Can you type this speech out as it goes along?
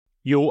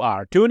You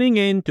are tuning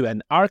in to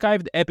an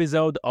archived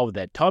episode of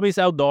the Tommy's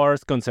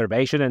Outdoors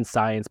Conservation and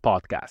Science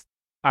podcast.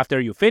 After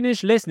you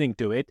finish listening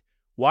to it,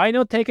 why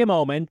not take a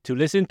moment to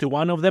listen to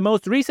one of the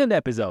most recent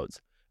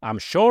episodes? I'm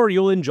sure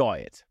you'll enjoy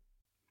it.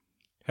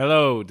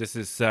 Hello, this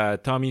is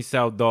Tommy's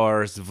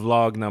Outdoors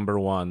vlog number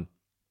 1.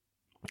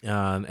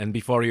 And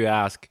before you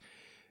ask,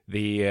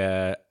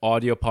 the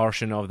audio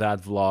portion of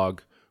that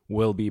vlog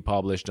will be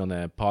published on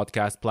a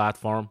podcast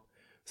platform.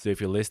 So if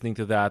you're listening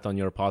to that on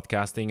your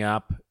podcasting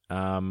app,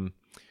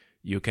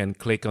 you can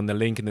click on the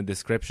link in the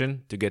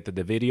description to get to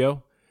the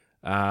video.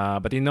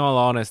 But in all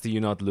honesty,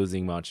 you're not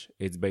losing much.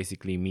 It's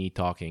basically me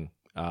talking,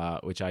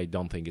 which I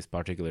don't think is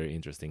particularly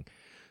interesting.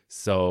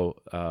 So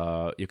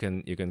you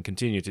can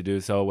continue to do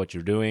so what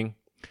you're doing.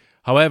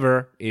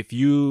 However, if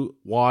you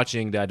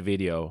watching that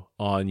video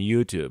on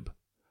YouTube,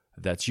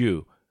 that's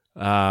you.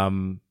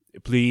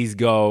 Please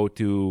go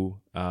to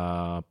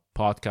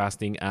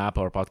podcasting app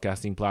or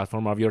podcasting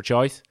platform of your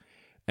choice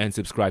and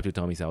subscribe to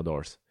Tommy's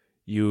Outdoors.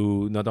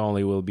 You not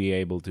only will be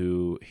able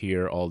to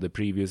hear all the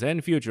previous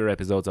and future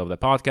episodes of the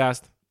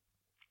podcast,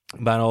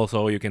 but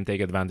also you can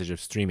take advantage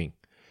of streaming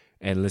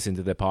and listen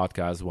to the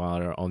podcast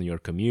while you're on your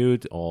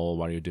commute or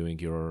while you're doing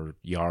your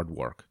yard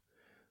work.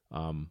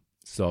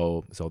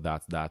 So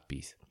that's that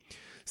piece.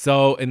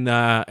 So in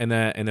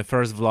the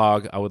first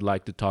vlog, I would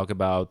like to talk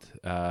about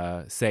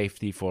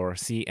safety for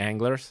sea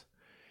anglers,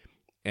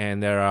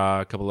 and there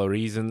are a couple of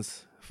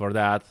reasons for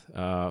that.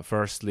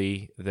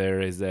 Firstly,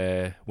 there is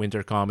a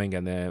winter coming,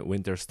 and the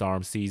winter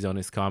storm season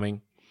is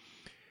coming,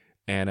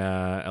 and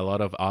a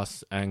lot of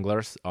us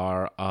anglers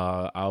are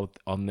out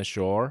on the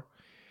shore.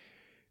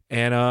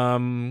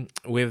 And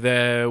with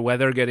the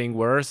weather getting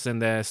worse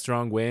and the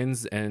strong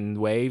winds and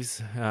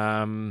waves,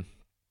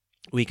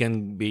 we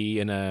can be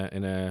in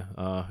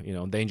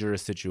a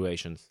dangerous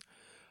situations.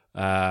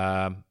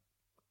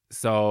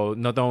 So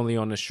not only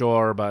on the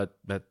shore, but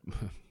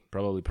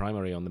probably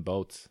primarily on the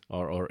boats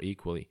or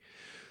equally.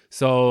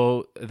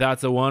 So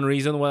that's the one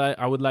reason why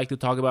I would like to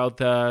talk about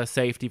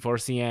safety for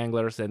sea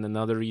anglers. And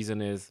another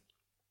reason is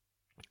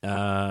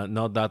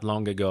not that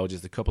long ago,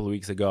 just a couple of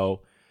weeks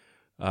ago,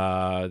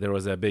 there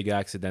was a big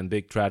accident,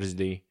 big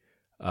tragedy.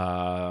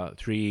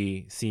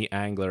 3 sea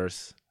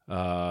anglers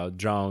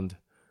drowned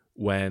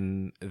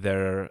when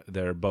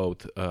their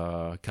boat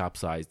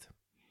capsized,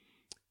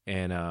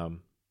 and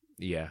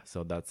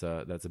so that's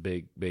a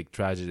big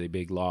tragedy,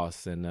 big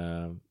loss,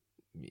 and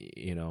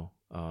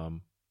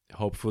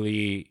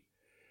hopefully,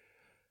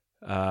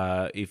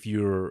 if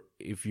you're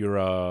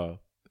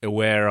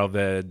aware of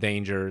the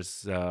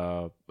dangers,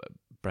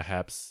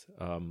 perhaps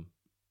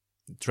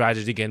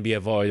tragedy can be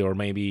avoided, or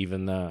maybe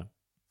even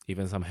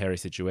some hairy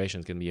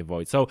situations can be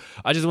avoided. So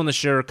I just want to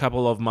share a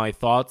couple of my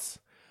thoughts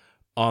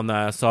on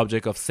the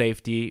subject of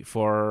safety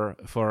for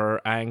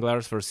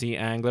anglers, for sea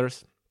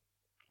anglers,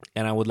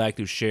 and I would like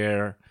to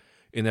share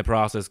in the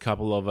process a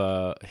couple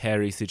of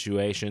hairy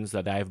situations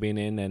that I've been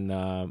in and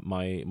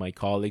my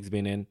colleagues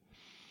been in.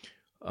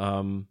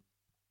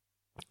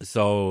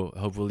 So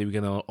hopefully we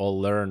can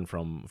all learn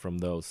from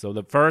those. So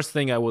the first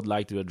thing I would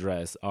like to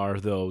address are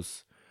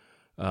those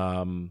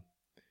growing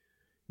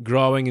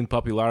in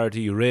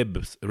popularity rib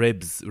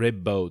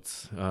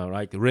boats,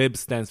 right? RIB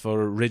stands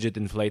for rigid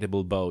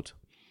inflatable boat,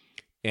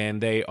 and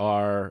they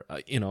are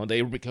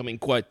they're becoming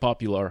quite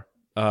popular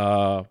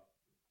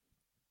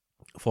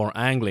for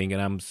angling,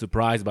 and I'm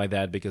surprised by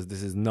that because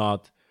this is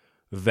not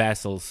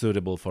vessel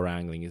suitable for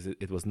angling.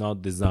 It was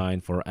not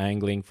designed for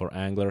angling, for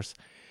anglers.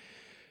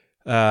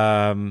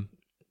 Rigid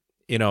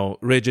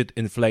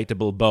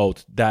inflatable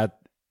boat, that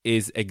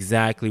is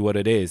exactly what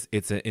it is.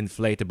 It's an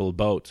inflatable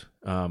boat.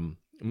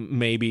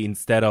 Maybe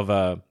instead of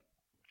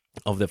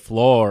the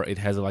floor, it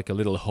has like a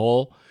little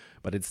hole,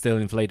 but it's still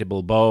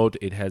inflatable boat.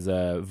 It has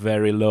a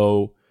very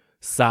low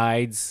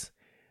sides.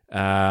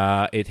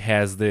 It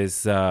has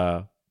this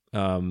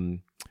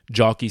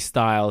jockey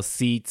style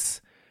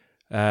seats.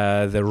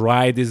 The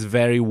ride is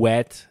very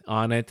wet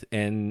on it,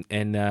 and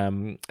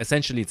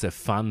essentially it's a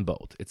fun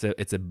boat.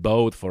 It's a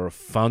boat for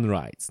fun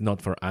rides,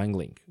 not for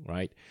angling,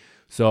 right?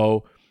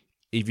 So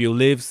if you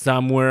live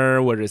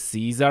somewhere where the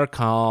seas are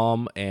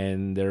calm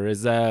and there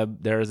is a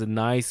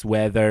nice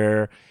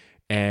weather,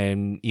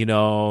 and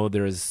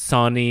there is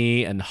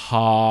sunny and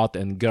hot,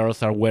 and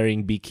girls are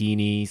wearing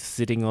bikinis,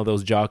 sitting on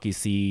those jockey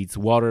seats,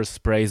 water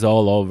sprays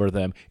all over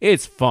them,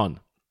 it's fun.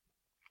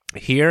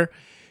 Here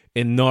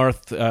in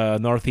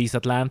Northeast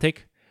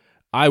Atlantic,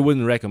 I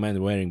wouldn't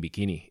recommend wearing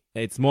bikini.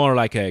 It's more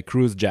like a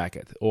cruise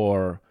jacket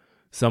or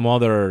some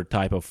other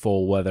type of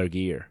full weather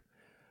gear.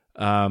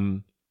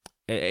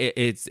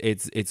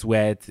 It's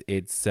wet.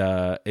 It's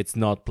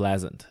not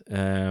pleasant.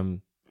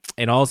 And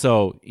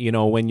also,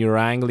 when you're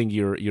angling,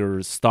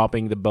 you're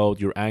stopping the boat,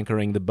 you're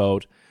anchoring the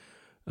boat.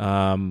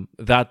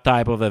 That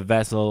type of a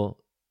vessel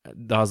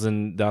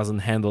doesn't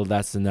handle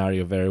that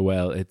scenario very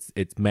well.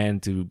 It's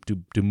meant to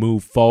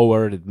move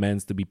forward. It's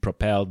meant to be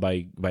propelled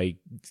by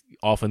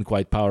often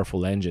quite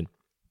powerful engine.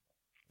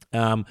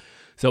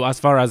 So as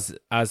far as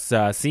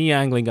sea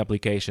angling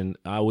application,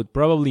 I would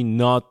probably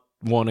not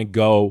want to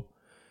go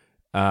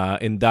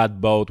in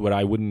that boat where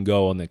I wouldn't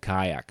go on a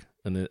kayak,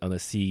 on a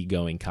sea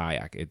going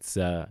kayak. It's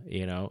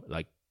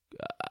like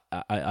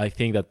I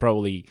think that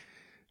probably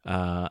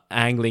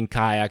angling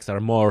kayaks are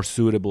more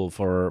suitable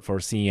for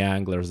sea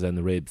anglers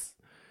than ribs.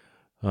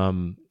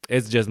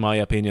 It's just my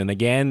opinion.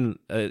 Again,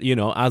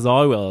 as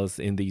always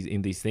in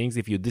these things,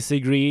 if you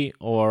disagree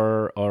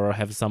or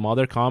have some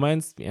other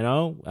comments,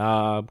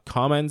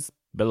 comments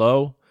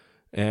below,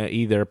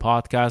 either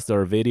podcast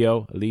or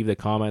video, leave the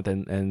comment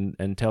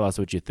and tell us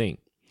what you think.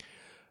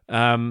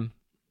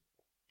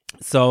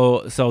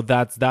 So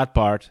that's that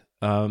part.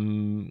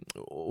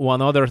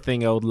 One other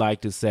thing I would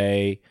like to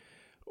say: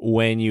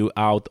 when you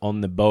out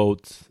on the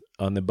boat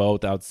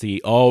out sea,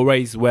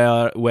 always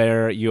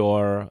wear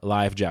your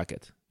life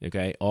jacket.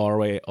 Okay,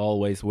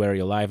 always wear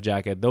your life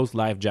jacket. Those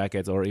life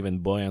jackets or even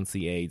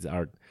buoyancy aids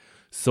are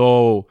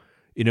so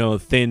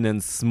thin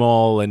and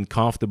small and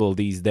comfortable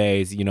these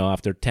days.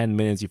 After 10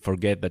 minutes you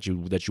forget that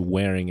you're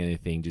wearing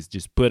anything.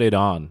 Just put it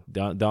on.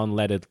 Don't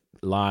let it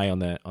lie in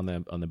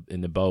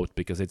the boat,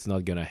 because it's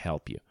not gonna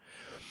help you.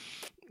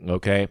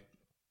 Okay,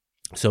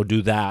 so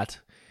do that.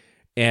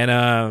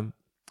 And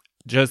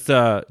just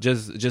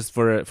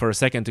for a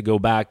second to go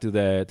back to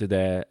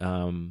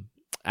the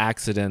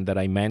accident that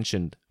I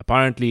mentioned.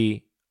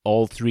 Apparently,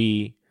 all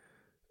three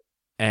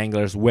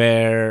anglers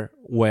were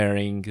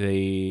wearing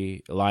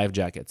the life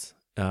jackets.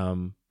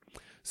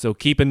 So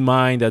keep in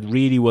mind that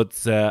really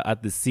what's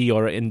at the sea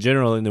or in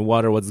general in the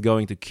water, what's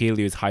going to kill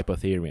you is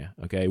hypothermia.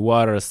 Okay,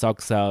 water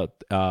sucks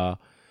out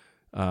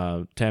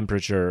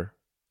temperature,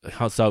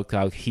 sucks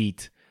out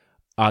heat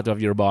out of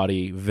your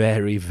body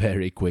very,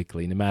 very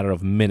quickly in a matter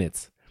of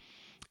minutes.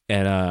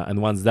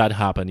 And once that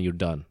happens, you're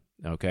done.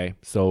 Okay,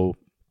 so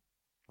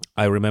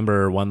I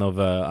remember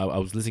I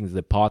was listening to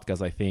the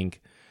podcast, I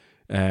think,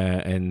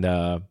 and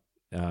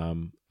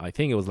I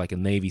think it was like a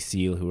Navy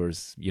SEAL who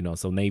was,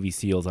 so Navy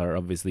SEALs are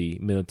obviously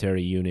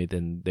military unit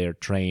and they're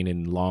trained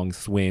in long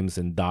swims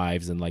and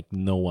dives and like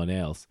no one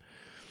else.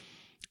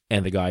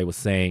 And the guy was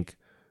saying,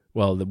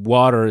 well, the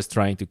water is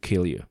trying to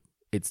kill you.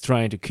 It's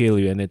trying to kill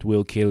you, and it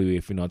will kill you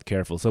if you're not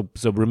careful. So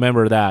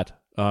remember that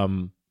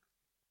from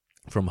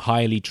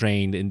highly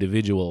trained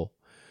individual,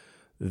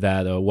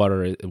 that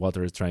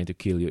water is trying to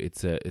kill you.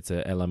 It's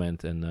a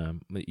element,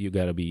 and you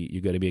gotta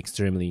be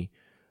extremely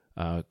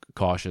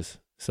cautious.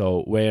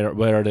 So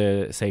wear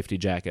the safety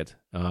jacket.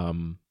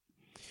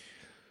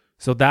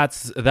 So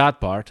that's that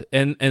part,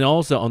 and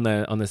also on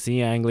the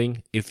sea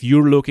angling. If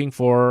you're looking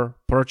for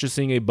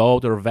purchasing a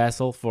boat or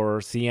vessel for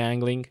sea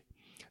angling,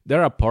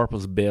 there are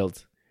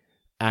purpose-built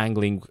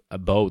angling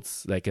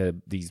boats, like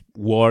these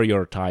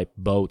warrior type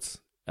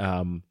boats.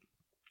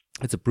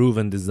 It's a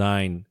proven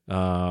design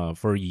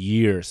for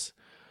years,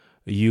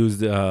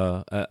 used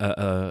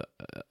in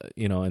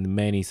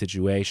many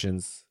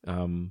situations.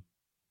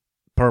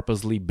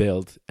 Purposely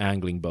built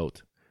angling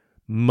boat,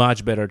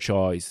 much better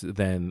choice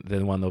than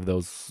one of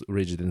those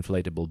rigid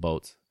inflatable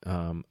boats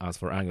as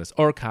for anglers,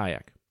 or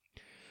kayak.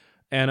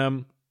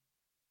 And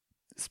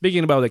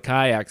speaking about the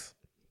kayaks,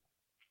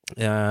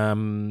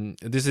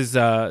 this is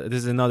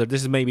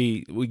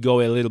maybe we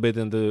go a little bit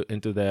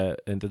into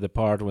the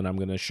part when I'm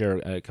going to share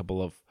a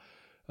couple of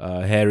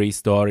hairy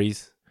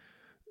stories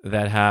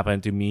that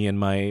happened to me and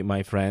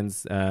my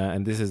friends,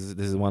 and this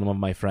is one of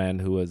my friend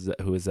who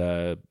is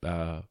a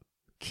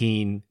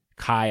keen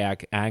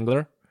kayak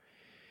angler.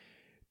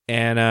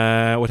 And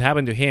what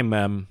happened to him,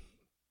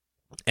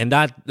 and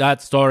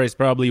that story is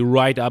probably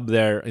right up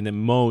there in the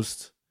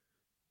most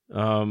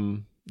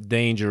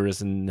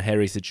dangerous and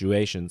hairy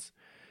situations,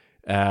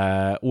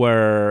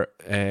 where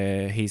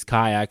his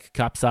kayak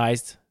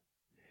capsized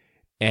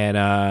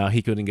and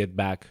he couldn't get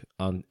back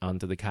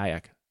onto the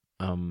kayak.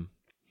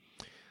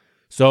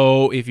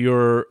 So if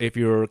you're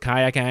a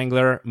kayak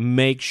angler,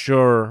 make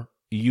sure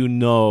you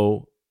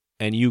know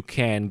and you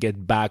can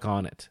get back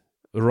on it.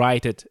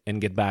 Write it and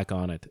get back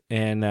on it.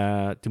 And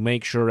to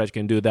make sure that you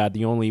can do that,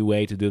 the only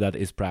way to do that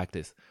is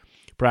practice.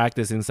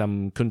 Practice in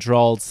some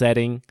controlled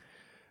setting,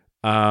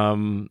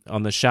 on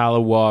the shallow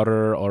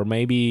water, or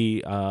maybe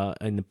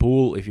in the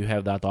pool if you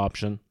have that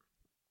option.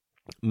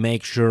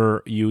 Make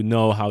sure you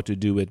know how to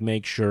do it.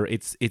 Make sure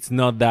it's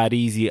not that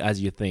easy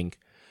as you think.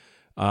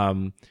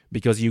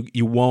 Because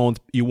you won't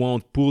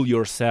pull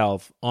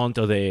yourself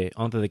onto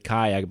the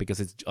kayak, because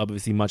it's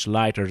obviously much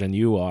lighter than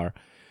you are,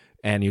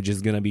 and you're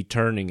just gonna be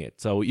turning it.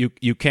 So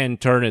you can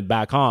turn it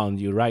back on.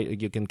 You can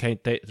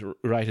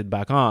write it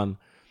back on.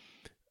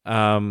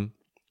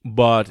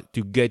 But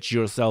to get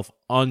yourself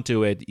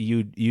onto it,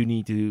 you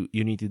need to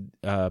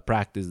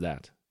practice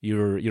that.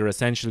 You're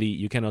essentially,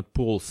 you cannot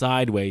pull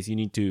sideways. You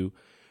need to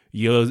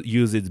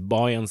use its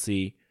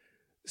buoyancy.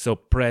 So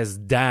press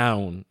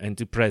down, and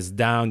to press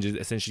down, just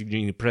essentially you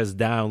need to press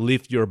down,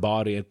 lift your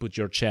body, and put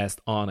your chest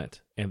on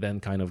it, and then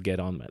kind of get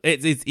on it.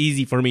 It's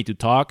easy for me to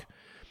talk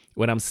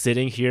when I'm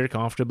sitting here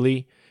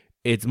comfortably.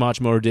 It's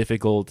much more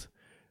difficult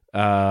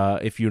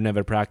if you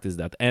never practice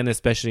that, and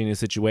especially in a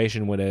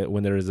situation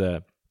when there is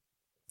a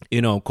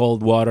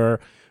cold water,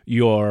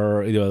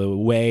 your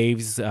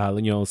waves,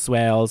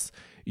 swells.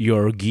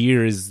 your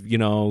gear is,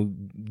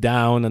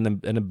 down in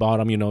the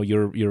bottom.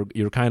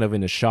 You're kind of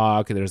in a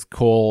shock. There's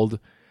cold.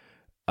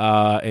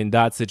 In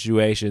that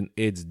situation,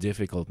 it's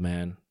difficult,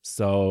 man.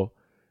 So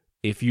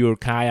if you're a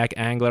kayak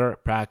angler,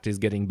 practice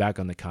getting back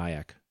on the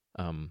kayak.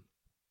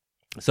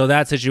 So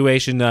that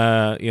situation,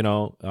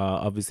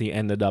 obviously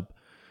ended up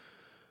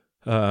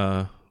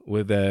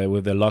with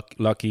a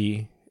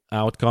lucky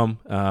outcome.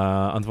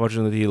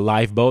 Unfortunately, a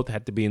lifeboat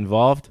had to be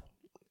involved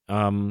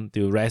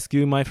to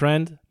rescue my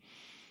friend.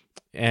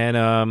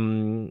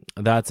 And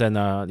that's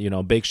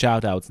big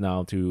shout outs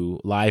now to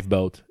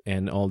Lifeboat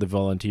and all the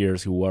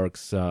volunteers who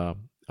works in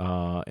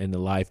the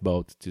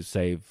lifeboat to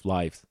save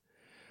lives.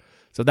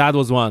 So that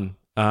was one.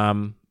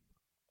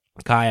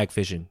 Kayak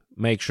fishing.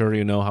 Make sure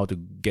you know how to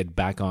get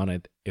back on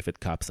it if it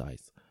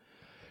capsizes.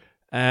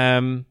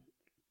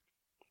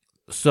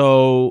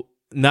 So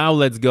now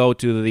let's go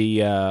to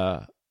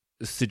the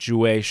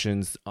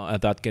situations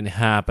that can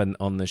happen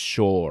on the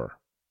shore.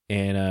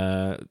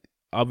 And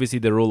obviously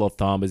the rule of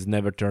thumb is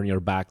never turn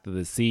your back to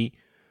the sea.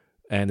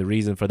 And the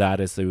reason for that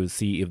is to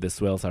see if the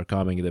swells are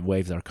coming, the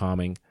waves are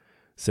coming,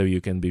 so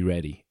you can be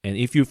ready. And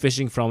if you're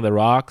fishing from the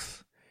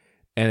rocks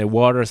and the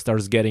water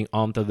starts getting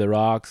onto the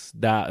rocks,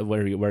 that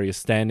where you're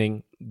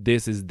standing,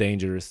 this is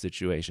dangerous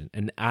situation.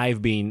 And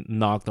I've been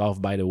knocked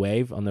off by the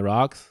wave on the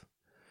rocks.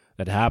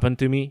 That happened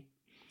to me.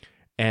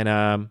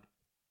 And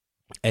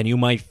you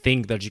might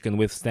think that you can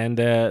withstand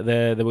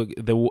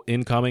the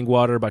incoming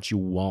water, but you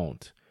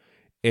won't.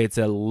 It's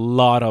a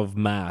lot of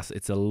mass.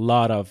 It's a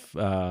lot of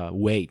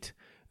weight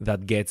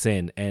that gets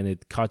in, and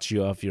it cuts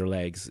you off your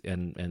legs,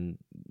 and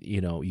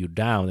you're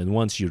down. And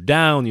once you're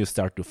down, you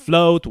start to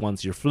float.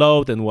 Once you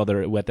float, and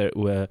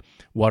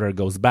water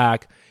goes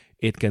back,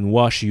 it can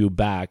wash you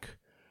back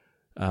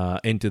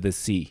into the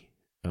sea.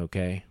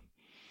 Okay.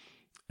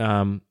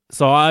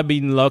 So I've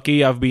been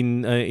lucky. I've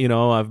been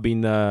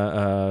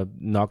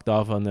knocked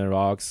off on the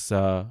rocks,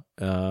 and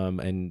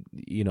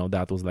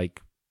that was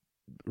like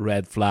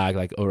red flag,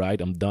 like, all right,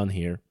 I'm done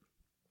here.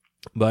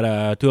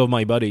 But two of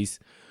my buddies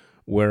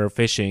were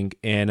fishing,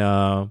 and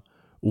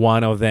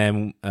one of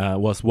them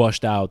was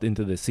washed out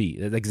into the sea.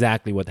 That's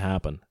exactly what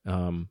happened.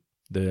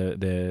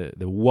 The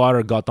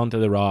water got onto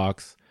the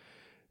rocks,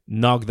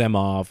 knocked them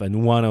off,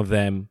 and one of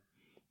them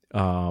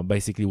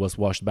basically was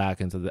washed back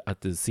into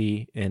the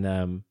sea.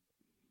 And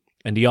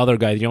the other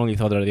guy, the only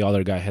thought that the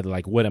other guy had,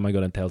 like, what am I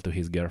gonna tell to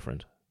his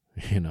girlfriend?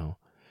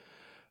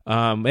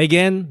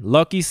 Again,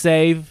 lucky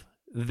save.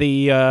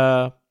 He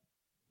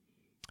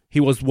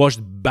was washed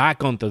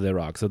back onto the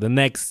rock, so the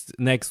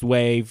next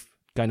wave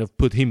kind of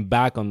put him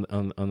back on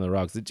the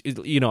rocks.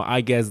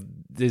 I guess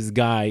this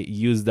guy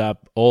used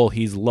up all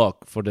his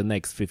luck for the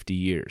next 50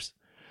 years,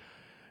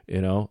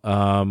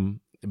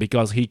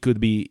 because he could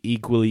be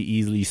equally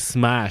easily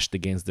smashed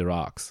against the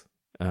rocks.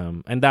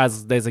 And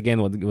that's again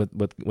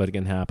what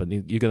can happen.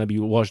 You're gonna be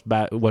washed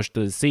to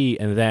the sea,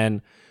 and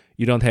then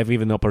you don't have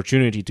even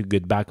opportunity to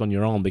get back on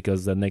your own,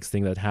 because the next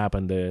thing that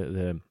happened,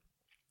 the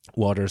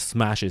water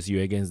smashes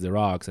you against the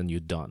rocks and you're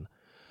done.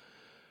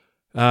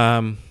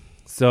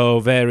 So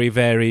very,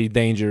 very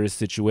dangerous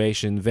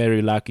situation.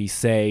 Very lucky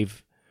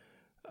save,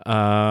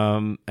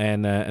 and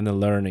a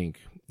learning.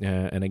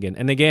 And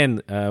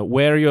again,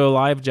 wear your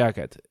life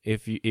jacket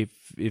if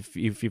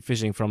you're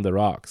fishing from the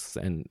rocks,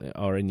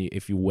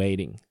 if you're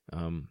wading.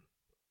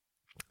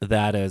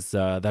 That is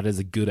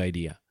a good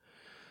idea.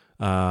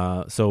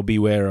 So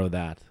beware of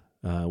that.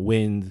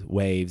 Wind,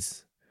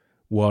 waves,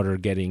 water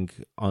getting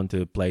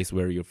onto a place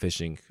where you're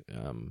fishing,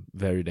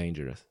 very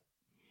dangerous.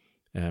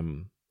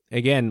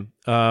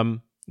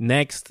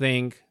 Next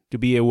thing to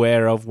be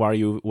aware of while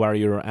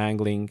you're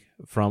angling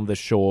from the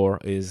shore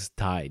is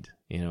tide,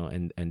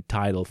 and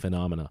tidal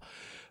phenomena.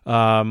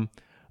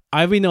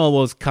 I've been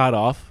almost cut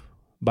off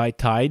by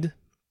tide,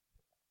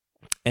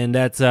 and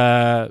that's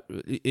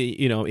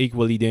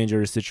equally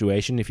dangerous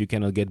situation if you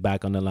cannot get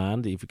back on the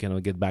land, if you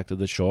cannot get back to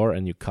the shore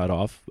and you cut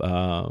off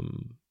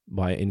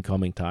by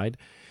incoming tide.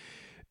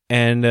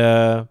 And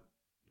the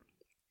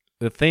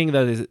thing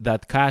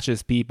that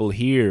catches people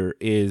here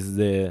is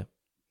the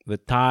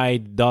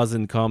tide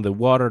doesn't come, the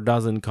water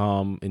doesn't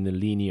come in a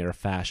linear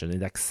fashion.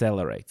 It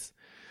accelerates.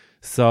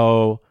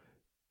 So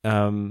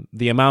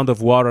the amount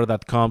of water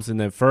that comes in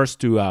the first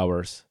 2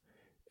 hours,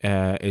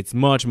 it's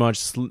much, much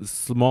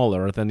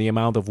smaller than the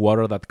amount of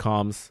water that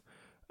comes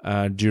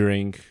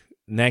during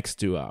next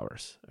 2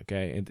 hours.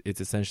 Okay, it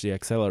essentially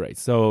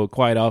accelerates. So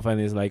quite often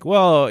it's like,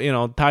 well,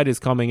 tide is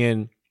coming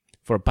in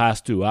for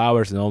past 2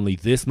 hours and only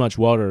this much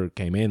water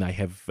came in. I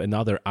have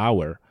another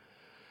hour.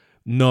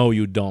 No,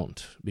 you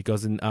don't,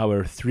 because in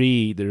hour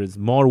 3 there is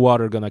more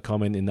water gonna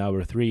come in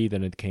hour 3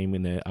 than it came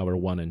in hour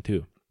 1 and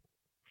 2.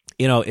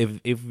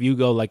 If you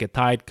go like a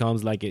tide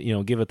comes like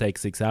give or take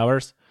 6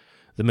 hours,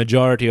 the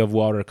majority of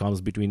water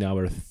comes between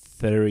hour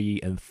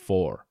 3 and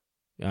 4.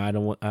 I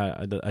don't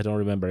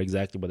remember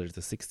exactly whether it's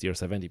the 60 or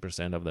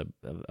 70% of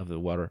the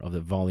water, of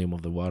the volume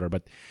of the water,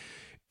 but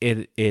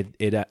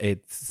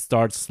it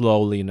starts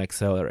slowly and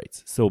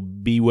accelerates. So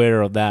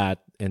beware of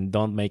that, and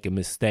don't make a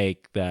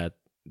mistake that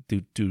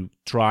to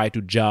try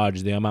to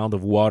judge the amount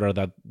of water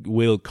that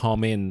will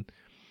come in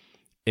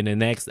the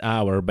next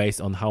hour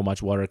based on how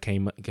much water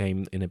came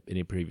in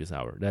a previous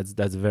hour. That's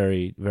a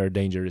very, very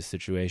dangerous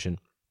situation.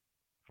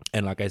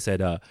 And like I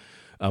said,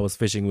 I was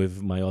fishing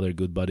with my other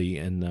good buddy,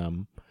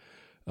 and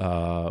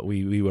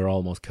we were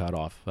almost cut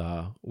off.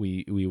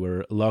 We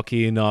were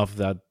lucky enough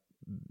that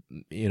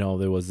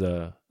there was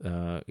a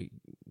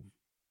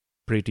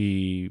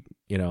pretty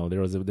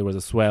there was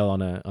a swell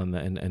on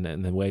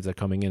and the waves are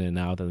coming in and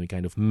out, and we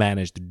kind of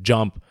managed to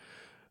jump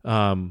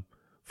from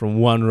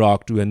one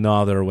rock to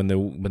another when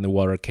the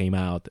water came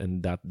out,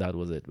 and that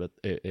was it. But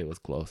it was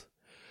close.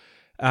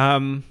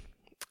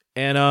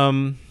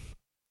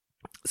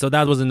 So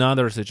that was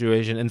another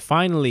situation. And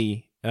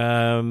finally,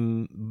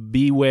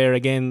 beware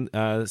again,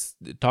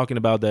 talking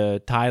about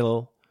the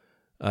tidal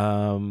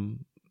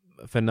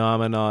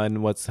phenomena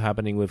and what's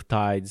happening with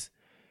tides.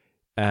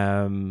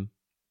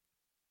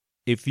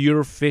 If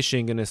you're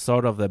fishing in a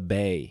sort of the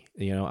bay,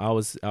 I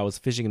was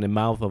fishing in the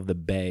mouth of the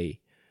bay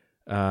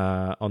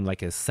on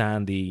like a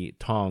sandy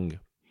tongue.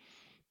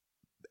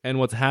 And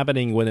what's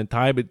happening when the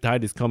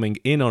tide is coming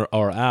in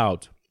or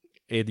out,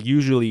 it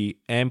usually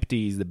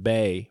empties the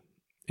bay.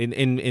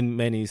 In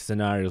many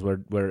scenarios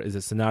where is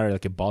a scenario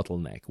like a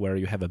bottleneck where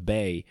you have a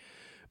bay,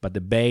 but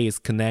the bay is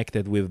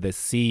connected with the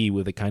sea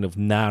with a kind of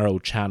narrow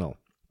channel.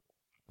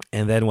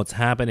 And then what's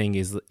happening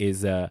is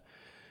that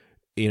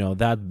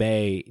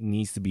bay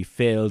needs to be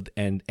filled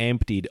and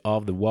emptied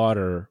of the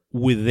water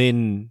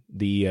within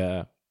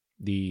the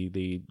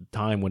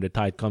time when the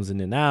tide comes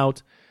in and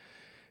out.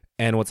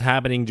 And what's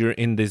happening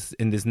in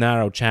this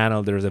narrow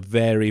channel, there's a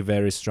very,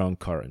 very strong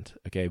current.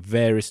 Okay,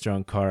 very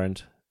strong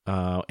current.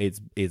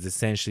 It's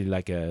essentially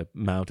like a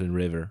mountain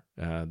river.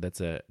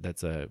 That's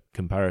a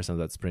comparison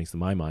that springs to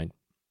my mind.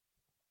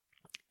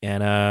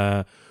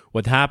 And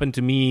what happened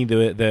to me,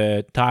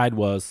 the tide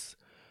was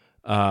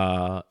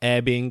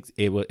ebbing.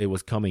 It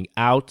was coming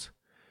out,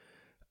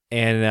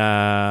 and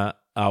I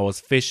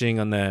was fishing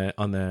on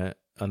the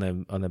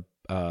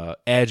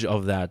edge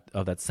of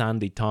that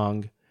sandy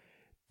tongue,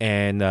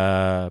 and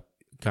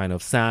kind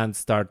of sand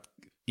start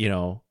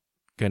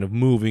kind of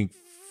moving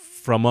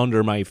from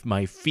under my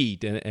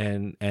feet,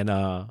 and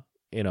I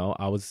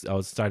was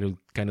starting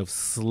kind of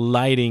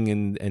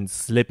sliding and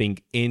slipping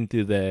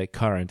into the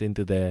current,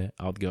 into the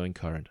outgoing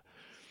current.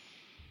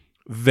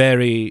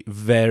 Very,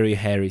 very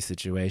hairy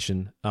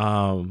situation.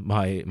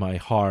 My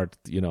heart,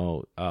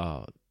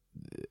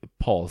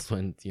 pulse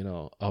went,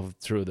 up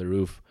through the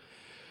roof.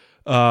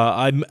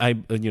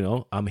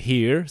 I'm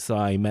here, so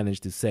I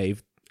managed to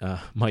save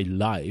my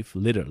life,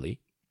 literally.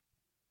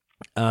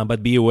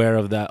 But be aware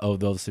of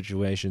those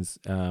situations.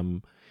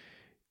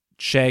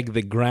 Check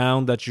the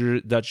ground that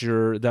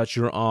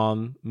you're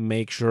on.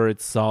 Make sure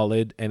it's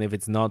solid, and if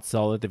it's not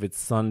solid, if it's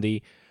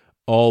sandy,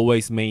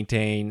 always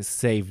maintain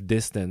safe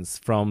distance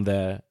from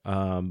the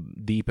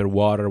deeper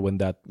water when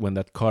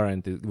that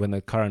current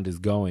is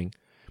going.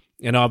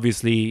 And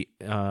obviously,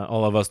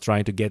 all of us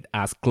trying to get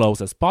as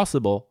close as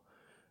possible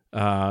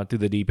to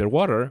the deeper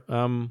water.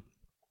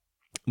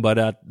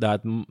 But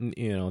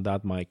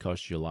that might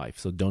cost you life,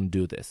 so don't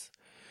do this.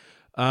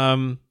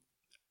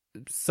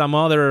 Some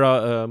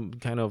other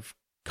kind of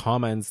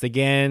comments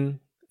again: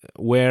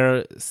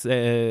 wear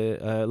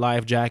a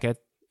life jacket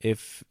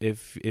if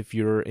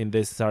you're in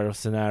this sort of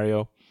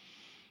scenario,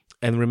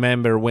 and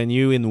remember, when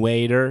you in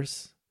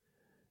waders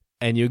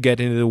and you get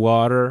into the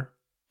water,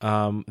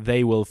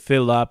 they will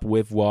fill up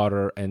with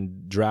water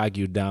and drag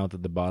you down to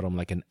the bottom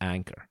like an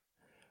anchor.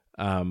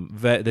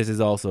 This is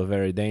also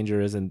very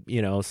dangerous, and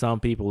some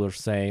people are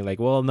saying like,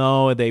 well,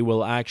 no, they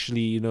will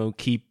actually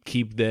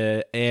keep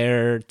the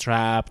air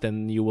trapped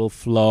and you will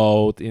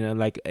float.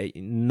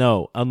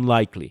 No,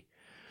 unlikely.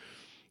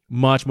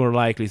 Much more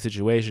likely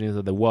situation is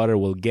that the water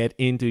will get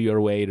into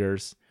your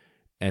waders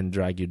and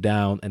drag you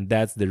down, and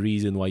that's the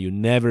reason why you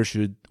never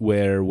should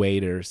wear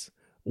waders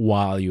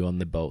while you're on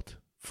the boat.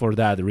 For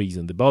that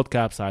reason, the boat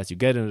capsizes, you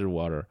get into the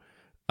water.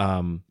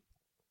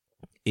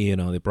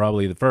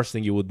 Probably the first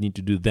thing you would need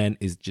to do then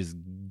is just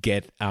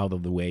get out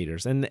of the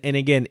waders. And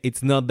again,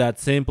 it's not that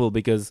simple,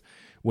 because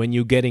when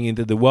you're getting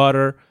into the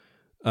water,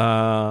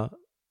 the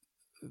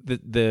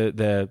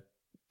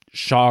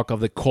shock of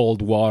the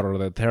cold water,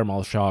 the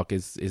thermal shock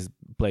is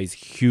plays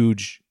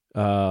huge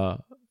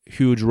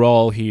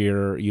role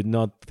here. You're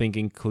not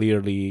thinking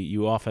clearly.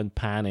 You often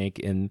panic,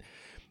 and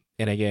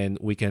again,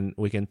 we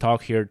can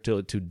talk here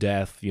to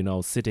death,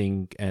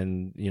 sitting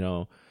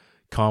and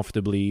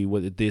comfortably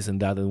with this and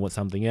that and what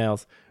something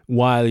else,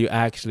 while you're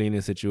actually in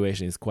a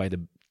situation is quite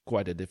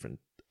a different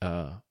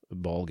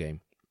ball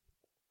game.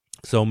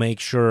 So make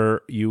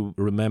sure you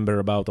remember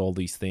about all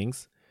these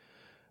things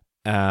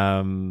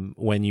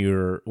when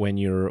you're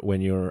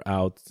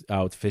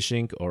out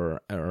fishing or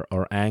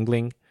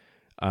angling.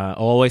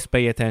 Always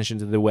pay attention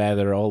to the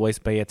weather. Always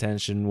pay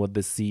attention what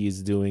the sea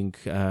is doing.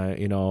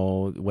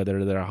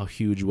 Whether there are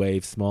huge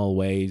waves, small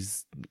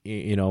waves.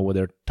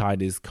 Whether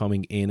tide is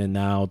coming in and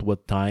out.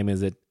 What time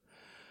is it?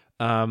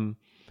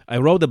 I I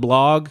wrote a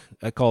blog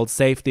called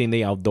Safety in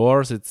the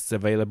Outdoors. It's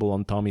available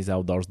on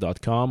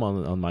tommysoutdoors.com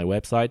on my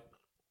website.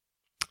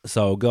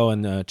 So go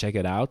and check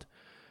it out.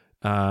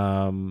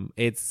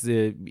 It's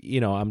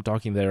I'm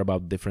talking there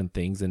about different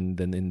things and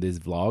then in this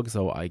vlog.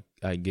 So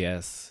I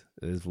guess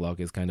this vlog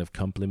is kind of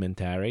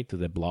complementary to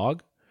the blog.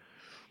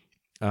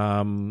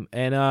 That's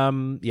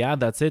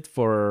it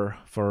for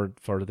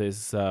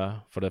this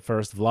for the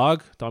first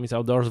vlog, Tommy's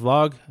Outdoors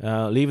vlog.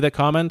 Leave the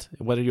comment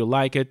whether you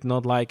like it,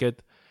 not like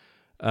it,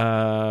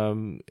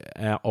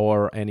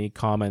 or any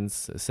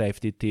comments,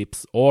 safety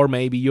tips, or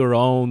maybe your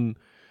own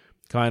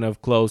kind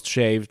of close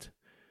shave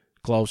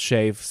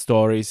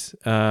stories.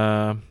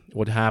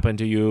 What happened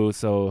to you?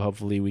 So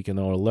hopefully we can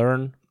all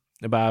learn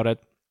about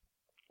it.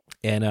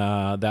 And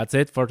that's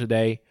it for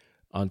today.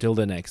 Until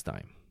the next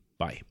time.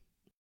 Bye.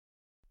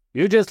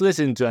 You just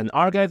listened to an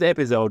archived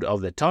episode of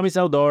the Tommy's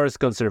Outdoors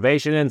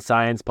Conservation and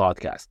Science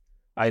podcast.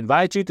 I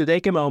invite you to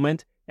take a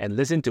moment and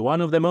listen to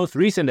one of the most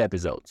recent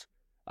episodes.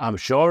 I'm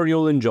sure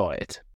you'll enjoy it.